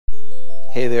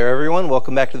Hey there everyone,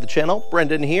 welcome back to the channel.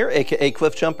 Brendan here, aka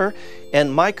Cliff Jumper,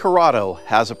 and my Corrado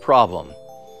has a problem.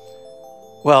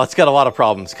 Well, it's got a lot of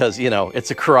problems because, you know, it's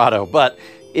a Corrado, but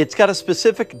it's got a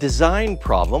specific design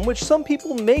problem which some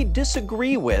people may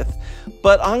disagree with,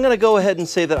 but I'm going to go ahead and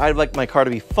say that I'd like my car to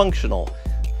be functional.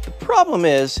 The problem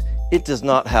is it does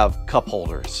not have cup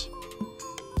holders.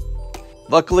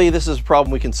 Luckily, this is a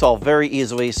problem we can solve very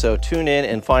easily, so tune in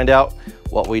and find out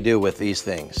what we do with these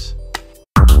things.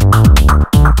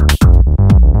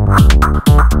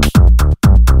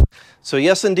 So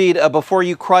yes, indeed, before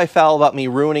you cry foul about me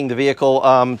ruining the vehicle,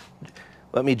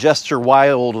 let me gesture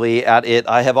wildly at it.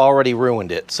 I have already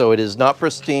ruined it, so it is not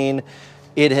pristine.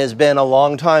 It has been a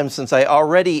long time since I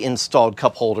already installed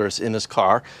cup holders in this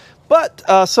car, but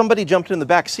somebody jumped in the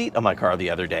back seat of my car the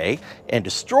other day and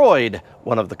destroyed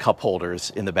one of the cup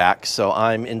holders in the back, so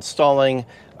I'm installing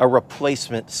a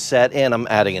replacement set, and I'm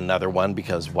adding another one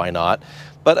because why not?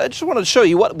 But I just wanted to show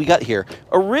you what we got here.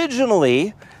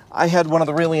 Originally, I had one of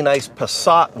the really nice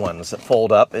Passat ones that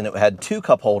fold up, and it had two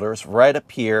cup holders right up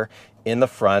here in the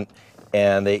front,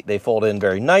 and they fold in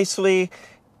very nicely.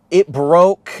 It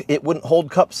broke, it wouldn't hold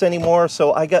cups anymore,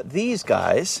 so I got these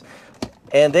guys,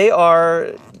 and they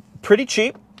are pretty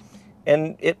cheap,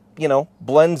 and it, you know,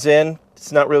 blends in.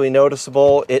 It's not really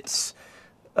noticeable. It's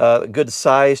a good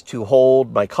size to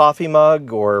hold my coffee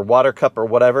mug or water cup or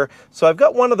whatever. So I've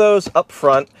got one of those up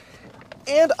front,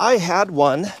 and I had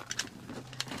one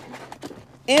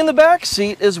in the back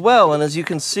seat as well, and as you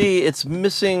can see, it's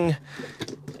missing,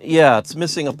 yeah, it's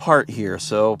missing a part here.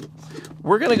 So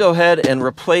we're gonna go ahead and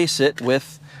replace it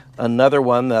with another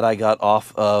one that I got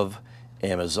off of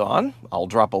Amazon. I'll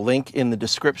drop a link in the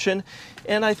description,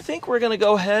 and I think we're gonna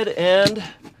go ahead and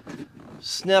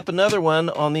snap another one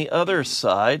on the other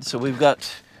side. So we've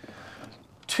got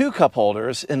two cup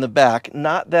holders in the back.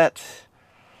 Not that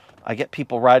I get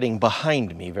people riding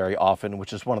behind me very often,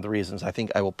 which is one of the reasons I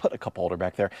think I will put a cup holder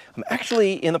back there. I'm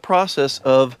actually in the process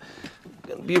of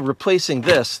replacing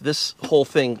this. This whole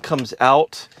thing comes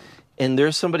out, and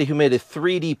there's somebody who made a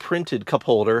 3D printed cup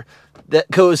holder that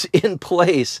goes in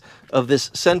place of this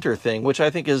center thing, which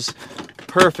I think is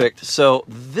perfect. So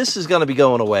this is going to be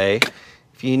going away.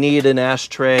 If you need an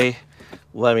ashtray,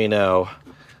 let me know.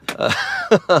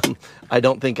 I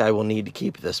don't think I will need to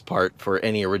keep this part for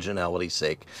any originality's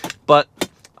sake, but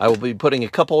I will be putting a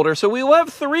cup holder. So we will have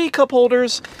 3 cup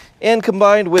holders, and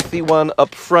combined with the one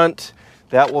up front,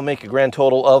 that will make a grand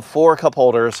total of 4 cup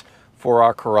holders for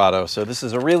our Corrado. So this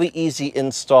is a really easy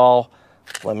install.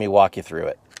 Let me walk you through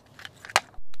it.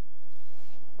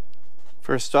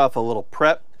 First off, a little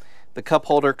prep. The cup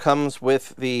holder comes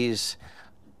with these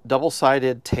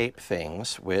double-sided tape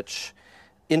things, which,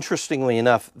 interestingly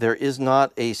enough, there is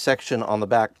not a section on the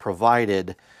back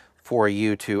provided for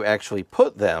you to actually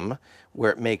put them where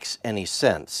it makes any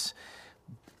sense.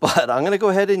 But I'm going to go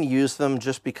ahead and use them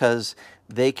just because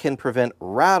they can prevent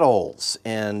rattles,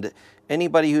 and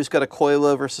anybody who's got a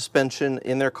coilover suspension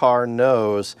in their car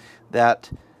knows that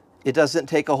it doesn't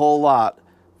take a whole lot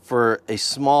for a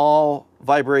small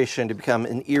vibration to become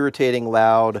an irritating,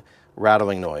 loud,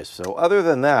 rattling noise. So other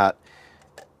than that,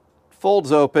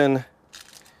 folds open.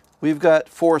 We've got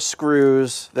 4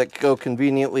 screws that go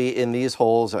conveniently in these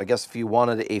holes. I guess if you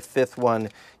wanted a 5th one,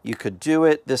 you could do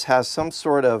it. This has some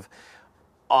sort of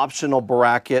optional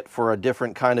bracket for a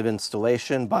different kind of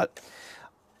installation, but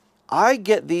I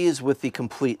get these with the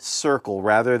complete circle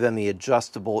rather than the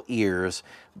adjustable ears,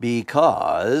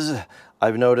 because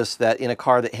I've noticed that in a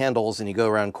car that handles and you go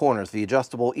around corners, the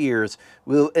adjustable ears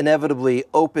will inevitably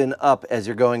open up as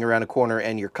you're going around a corner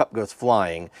and your cup goes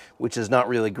flying, which is not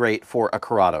really great for a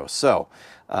Corrado. So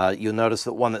you'll notice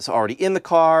that one that's already in the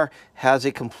car has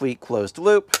a complete closed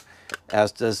loop,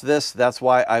 as does this. That's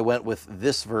why I went with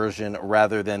this version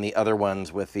rather than the other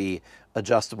ones with the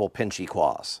adjustable pinchy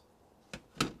claws.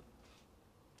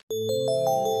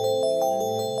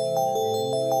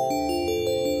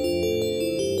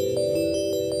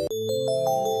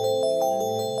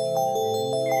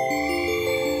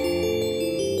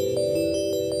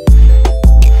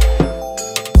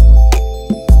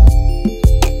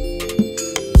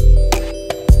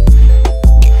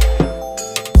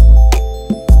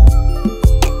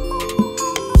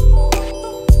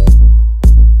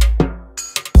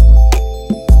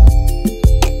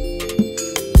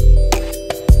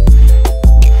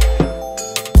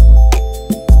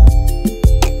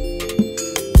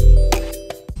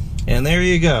 And there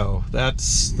you go.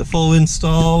 That's the full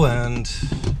install, and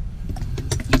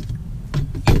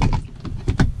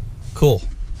cool.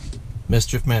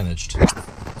 Mischief managed.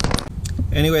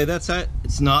 Anyway, that's it.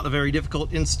 It's not a very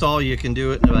difficult install. You can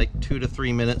do it in like 2 to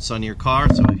 3 minutes on your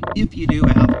car. So if you do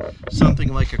have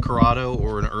something like a Corrado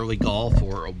or an early Golf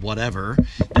or whatever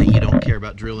that you don't care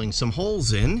about drilling some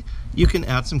holes in, you can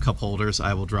add some cup holders.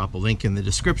 I will drop a link in the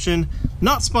description.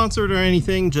 Not sponsored or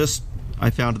anything, just I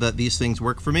found that these things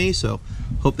work for me, so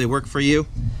hope they work for you.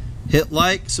 Hit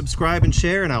like, subscribe, and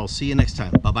share, and I will see you next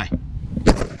time. Bye-bye.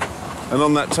 And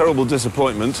on that terrible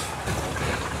disappointment,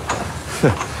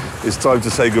 it's time to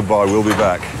say goodbye. We'll be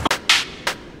back.